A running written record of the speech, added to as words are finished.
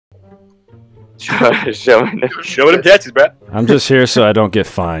Show me. Show them tattoos, bro. I'm just here so I don't get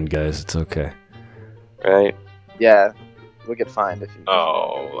fined, guys. It's okay. Right. Yeah, we'll get fined if you.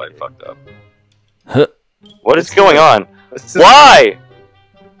 Oh, I fucked up. Huh. What is going on? Why?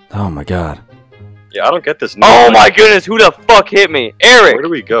 Oh my god. Yeah, I don't get this. Oh my goodness, who the fuck hit me? Eric! Where do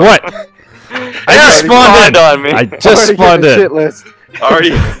we go? What? I just spawned in. on me. I just spawned in. Shit list. Already.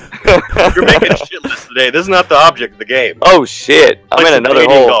 You're making shit lists today. This is not the object of the game. Oh shit, I'm in another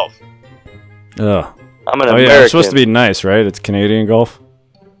hole. Golf. Ugh. I'm an Oh American. yeah, it's supposed to be nice, right? It's Canadian golf.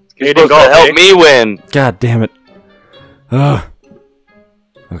 You're supposed to help me win. God damn it. Ugh.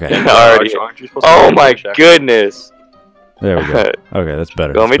 Okay. Already. Oh my goodness. There we go. Okay, that's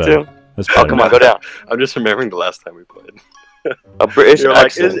better. You want me That's better. to? That's Oh, better. come on, go down. I'm just remembering the last time we played. A British You're like,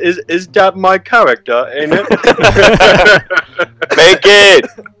 accent. is that my character, ain't it? Make it!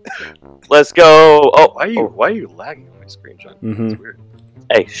 Let's go. Oh, Why are you lagging on my screen, John? Mhm. That's weird.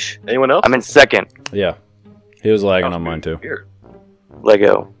 Hey, shh. Anyone else? I'm in second. Yeah. He was lagging on mine too. Weird.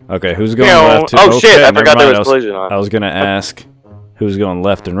 Lego. Okay, who's going Meow. left? Oh shit, Okay, I never forgot there mind. was collision on. I was gonna ask who's going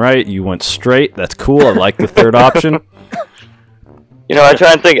left and right. You went straight. That's cool. I like the third option. You know, I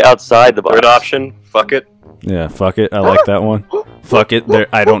try and think outside the box. Third option. Fuck it. Yeah, fuck it. I like that one. Fuck it. There.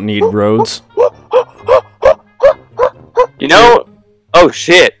 I don't need roads. You know? Oh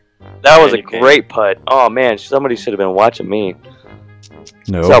shit. That was Man, a you can't. great putt. Oh man, somebody should have been watching me.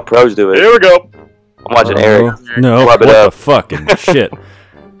 No. That's how pros do it. Here we go. I'm watching Eric. No. Rub What it the up. fucking shit?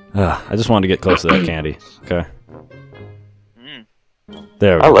 I just wanted to get close to that candy. Okay.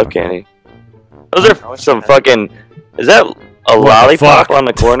 There we I go. love candy. Those are some fucking. Is that a the lollipop fuck? on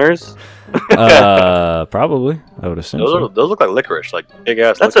the corners? Probably. I would assume. So. Those look like licorice, like big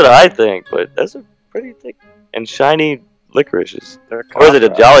ass. That's what I think, but those are pretty thick and shiny licorices. They're Or is it a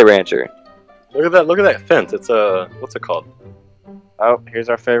cockroach. Jolly Rancher? Look at that! Look at that fence. It's a what's it called? Oh, here's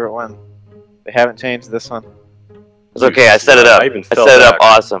our favorite one. They haven't changed this one. It's okay, I set it up. I I even set fell it up back.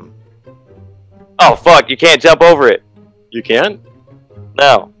 awesome. Oh fuck, you can't jump over it. You can?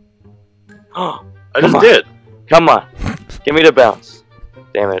 No. I Come just on. did. Come on. Give me the bounce.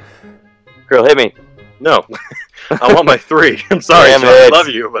 Damn it. Girl, hit me. No. I want my 3. I'm sorry, Damn Sean, I it. love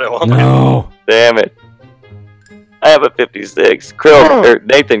you, but I want my. No. Damn it. I have a 56. Krill, or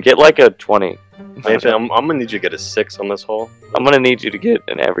Nathan, get like a 20. Nathan, I'm gonna need you to get a 6 on this hole. I'm gonna need you to get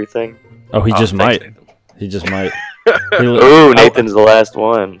an everything. Oh, he just thanks, might. Nathan. He just might. Ooh, Nathan's the last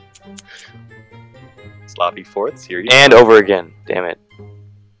one. Sloppy fourths here. And over again. Damn it.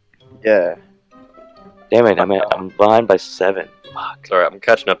 Yeah. Damn it, I'm behind by 7. Fuck. Sorry, I'm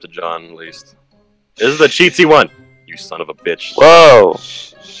catching up to John at least. This is the cheatsy one. You son of a bitch. Whoa.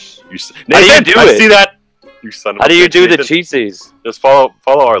 You How do you Nathan, do I it? see that. You son of How a do you bitch, do the Nathan. cheatsies? Just follow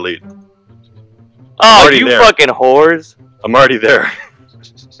our lead. Oh, already you there. fucking whores. I'm already there.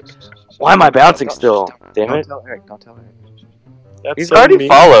 Why am I bouncing still? Damn Don't it. tell Eric. Don't tell Eric. That's He's so already mean.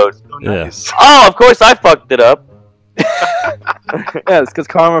 followed. So Yeah. nice. Oh, of course I fucked it up. Yeah, it's because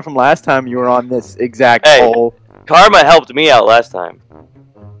Karma from last time you were on this exact Hey. hole. Karma helped me out last time.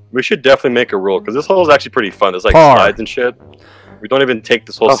 We should definitely make a rule because this hole is actually pretty fun. There's like Par. slides and shit. We don't even take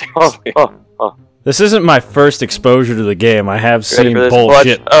this hole Oh, oh, seriously. oh. This isn't my first exposure to the game. I have You ready seen for this,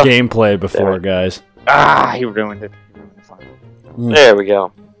 bullshit Clutch? Oh. gameplay before, Damn it. guys. Ah, he ruined it. He ruined the fun. There we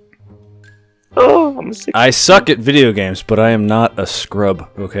go. Oh, I'm a 6. I suck at video games, but I am not a scrub,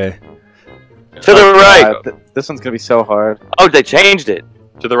 okay? To the right. This one's gonna be so hard. Oh, they changed it.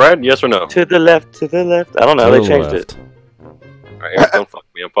 To the right? Yes or no? To the left, to the left. I don't know, To they the changed left. it. Alright, Eric, don't fuck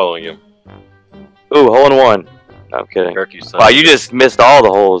me. I'm following you. Ooh, hole in one. No, I'm kidding. Eric, you son. Wow, of a you bitch. just missed all the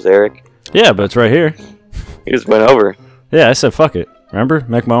holes, Eric. Yeah, but it's right here. You just went over. Yeah, I said fuck it. Remember?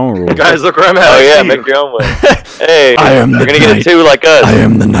 Make my own rules. Guys, look where I'm at. Oh I yeah, see make you. your own way. Hey, I am you're the gonna get a knight. 2 like us. I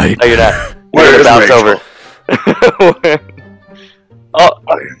am the knight. No, you're not. Where You're is gonna bounce Rachel? over. Oh.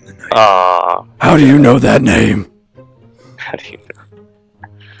 Aw. How do you know that name? How do you know?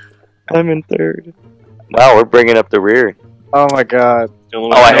 I'm in 3rd. Wow, we're bringing up the rear. Oh my god.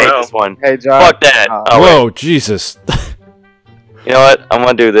 Oh, I hate this one. Hey, John. Fuck that. Oh, Whoa, Jesus. you know what? I'm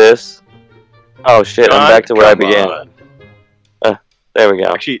gonna do this. Oh shit, I'm back to where I Come began. on. There we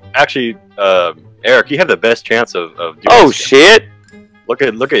go. Actually, Eric, you have the best chance of doing Oh this. shit! Look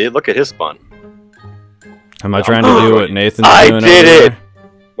at his spawn. Am I trying to do what Nathan's I doing did over it. there?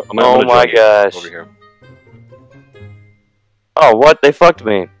 Oh my gosh. Over here. Oh, what? They fucked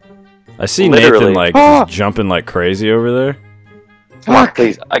me. I see Literally. Nathan like Ah! just jumping like crazy over there. Fuck,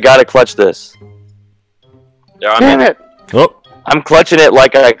 please. I gotta clutch this. Yeah, Damn it. Oh, I'm clutching it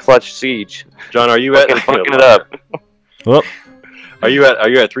like I clutched Siege. John, are you at? Fucking it up. well, Are you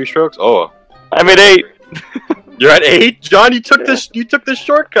at 3 strokes? Oh, I'm at 8. you're at 8. John, you took this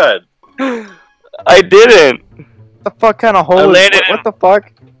shortcut. I didn't. What the fuck kind of hole? landed What the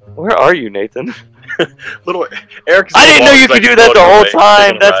fuck? Where are you, Nathan? Little Eric. I didn't know you could do that the whole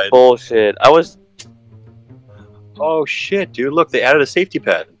time. That's ride. bullshit. I was. Oh shit, dude! Look, they added a safety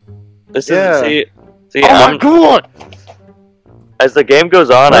pad. This Yeah. is see. Oh my I'm, god! as the game goes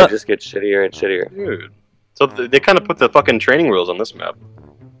on, I just get shittier and shittier. Dude. So they kind of put the fucking training rules on this map.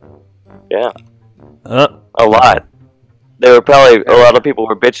 Yeah, Uh, a lot. There were probably a lot of people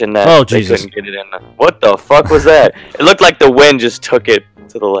were bitching that Oh, they Jesus. couldn't get it in. What the fuck was that? It looked like the wind just took it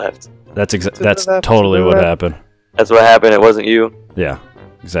to the left. that's the that's left, totally to the what left. happened. That's what happened. It wasn't you. Yeah,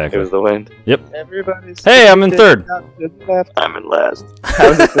 It exactly. was the wind. Everybody's. Hey, I'm in third. I'm in last. How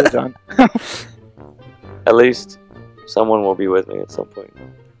was it, John? At least someone will be with me at some point.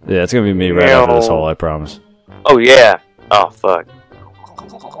 Yeah, it's gonna be me right after this hole. I promise. Oh yeah. Oh fuck.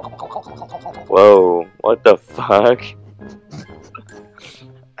 Whoa. What the fuck?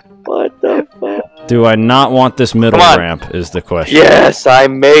 What the fuck? Do I not want this middle Come on. ramp? Is the question. Yes, I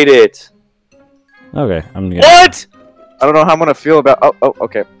made it. Okay, I'm gonna. What? I don't know how I'm gonna feel about. Oh,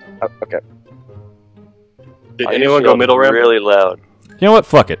 okay. Oh, okay. Did I anyone feel go middle ramp? Really loud. You know what?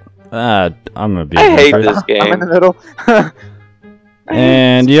 Fuck it. I'm gonna be. I hate first. this I'm in the game. middle.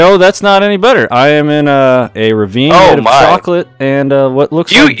 And yo, that's not any better. I am in a ravine Oh made of my. chocolate and what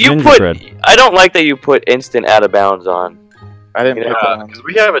looks You like you gingerbread. put. I don't like that you put instant out of bounds on. I didn't. Yeah, put that on. Because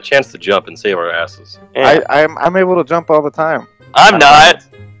we have a chance to jump and save our asses. Yeah. I'm able to jump all the time. I'm not.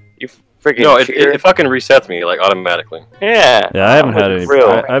 You freaking No, it cheater. fucking resets me like automatically. Yeah. Yeah, I haven't had any.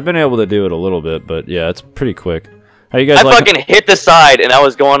 Real. I've been able to do it a little bit, but yeah, it's pretty quick. How you guys I like? fucking hit the side and I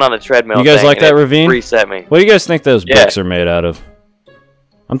was going on a treadmill. You guys thing, like and that it ravine? Reset me. What do you guys think those Yeah. bricks are made out of?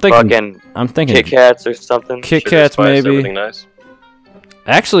 I'm thinking. Fucking I'm thinking Kit Kats or something. Kit Sugar Kats, spice, maybe. Everything nice.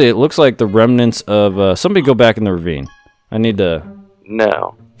 Actually, it looks like the remnants of. Somebody go back in the ravine. I need to.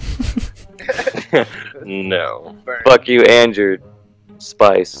 No. No. Fuck you and your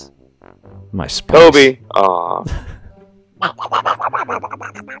spice. My spice. Kobe. Aw.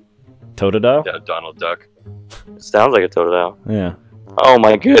 Totodile? Yeah, Donald Duck. Sounds like a Totodile. Yeah. Oh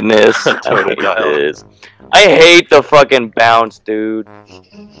my goodness. I hate Totodile. this. I hate the fucking bounce, dude.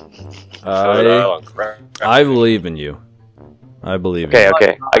 Totodile on crack. I believe in you. I believe in Okay, you.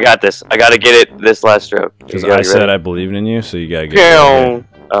 okay. I got this. I gotta get it this last stroke. Because You gotta I get said ready. I believed in you, so you gotta get it right here.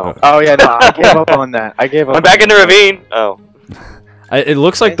 Oh. Oh yeah, no, I gave up on that. I gave up. I'm back in the ravine. Oh. It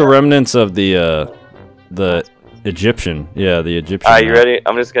looks like the remnants of the Egyptian. Yeah, the Egyptian. Alright, you map. ready?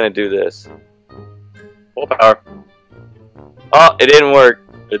 I'm just gonna do this. Full power. Oh, it didn't work.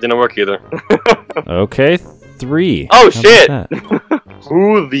 It didn't work either. Okay, 3. Oh, How about shit. that?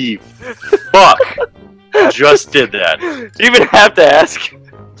 Who the fuck just did that? Do you even have to ask?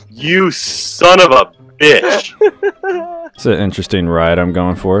 You son of a bitch. It's an interesting ride I'm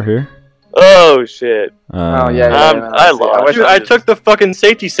going for here. Oh shit. Oh yeah, I lost. wish Dude, I took the fucking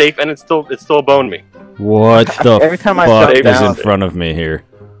safety safe and it still boned me. What the Every time I fuck jump is down- in front of me here?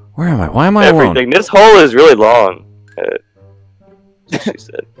 Where am I? Why am I alone? Everything. This hole is really long. She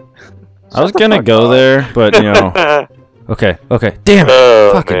said. I was Shut the gonna fuck go up. there, but you know. Okay, okay. Damn it!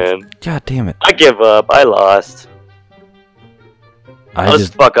 Oh Fucking- man. God damn it! I give up. I lost. I I'll just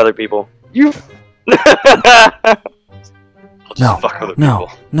just fuck other people. You. I'll just No, fuck other no,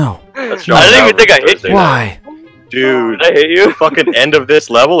 people. no. That's I John didn't even Howard think I hit Thursday you. night. Why? Dude, Did I hit you? the fucking end of this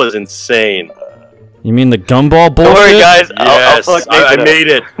level is insane. You mean the gumball bullshit? Don't worry, guys. Yes, I'll fuck I Nathan made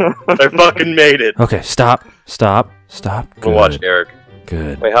it. I fucking made it. Okay, stop. Go Good. watch Eric.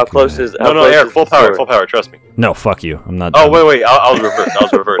 Good. Wait, how close good. is? How No, close Eric, is full the power, sword? full power. Trust me. No, fuck you. I'm not. Oh done. wait, I'll reverse. I'll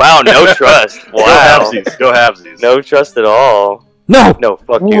reverse. Wow, no trust. Go Wow, halvesies. Go halvesies. no trust at all. No, No,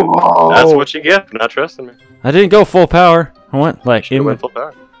 fuck you. That's what you get for not trusting me. I didn't go full power. I went like You in. went full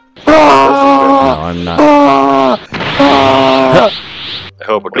power. No, I'm not. I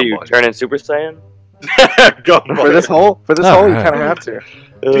hope What are you we're turning Super Saiyan? For this hole, you Alright. kind of have to.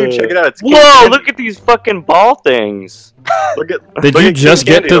 Dude, check it out. It's Whoa! Look at these fucking ball things. Look at. Did look you at just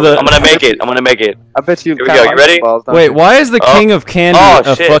King get Candy to over the- I'm gonna make it. I'm gonna make it. I bet you. Here we kinda go, you like ready? the balls, don't Wait, you? why is the Oh. king of candy Oh,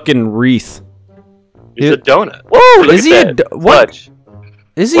 a shit. fucking wreath? He's a donut. Whoa! Look Is at he a that. do- what? Clutch.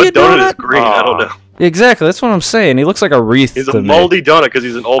 Is he What a donut donut? is green? I don't know. Exactly, that's what I'm saying. He looks like a wreath He's to a me. moldy donut because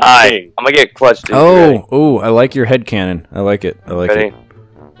he's an old Alright, king. I'm gonna get clutch, dude. You ready? Oh, I like your head cannon. I like it. I like Ready?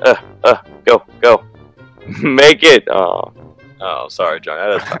 it. Go. Make it. Oh. Oh, sorry, John.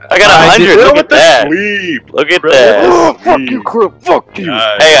 That is I got I 100. did- Look at that. Sweep. Look at Krill. that. Oh, fuck you, Krill. Fuck you.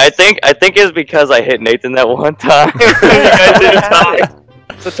 Nice. Hey, I think it's because I hit Nathan that one time. You guys didn't tie.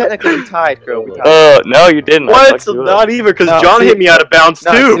 So technically, we tied, Krill. We tied. No, you didn't. I What? fucked you up. Not even because No, John see- hit me out of bounds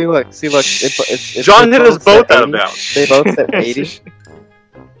No, too. see, look. It's John they hit us said both out of 80. bounds. They both said 80.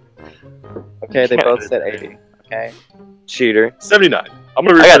 Okay, they both said 80. Okay. Cheater. 79. I'm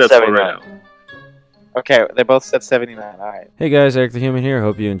gonna I got replay that score right 79. now. Okay, they both said 79. Alright. Hey guys, Eric the Human here.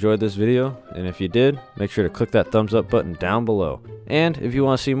 Hope you enjoyed this video. And if you did, make sure to click that thumbs up button down below. And if you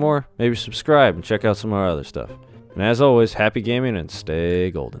want to see more, maybe subscribe and check out some of our other stuff. And as always, happy gaming and stay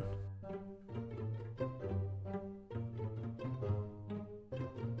golden.